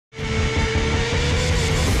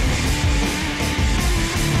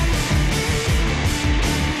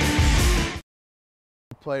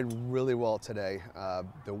played really well today.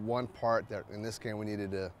 The one part that in this game we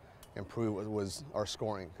needed to improve was our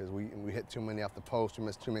scoring, because we hit too many off the post, we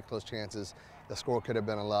missed too many close chances. The score could have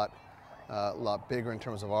been a lot bigger in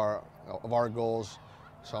terms of our goals.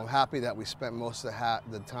 So I'm happy that we spent most of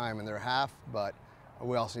the time in their half, but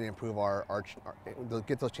we also need to improve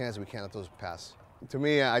get those chances we can't let those pass. To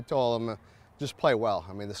me, I told them, just play well.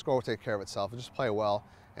 I mean, the score will take care of itself. Just play well,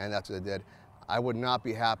 and that's what they did. I would not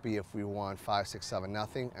be happy if we won 5, 6, 7,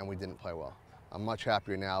 nothing, and we didn't play well. I'm much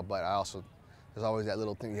happier now, but there's always that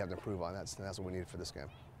little thing you have to improve on. That's what we need for this game.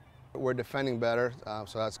 We're defending better,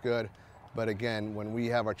 so that's good. But again, when we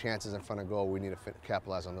have our chances in front of goal, we need to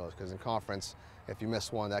capitalize on those, because in conference, if you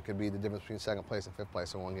miss one, that could be the difference between second place and fifth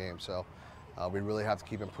place in one game. So we really have to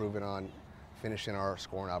keep improving on finishing our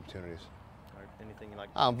scoring opportunities. Anything you like?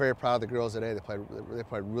 I'm very proud of the girls today. They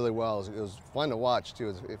played really well. It was fun to watch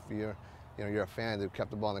too. If you're a fan, they kept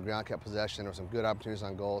the ball on the ground, kept possession. There were some good opportunities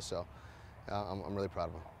on goal. So I'm really proud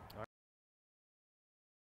of them.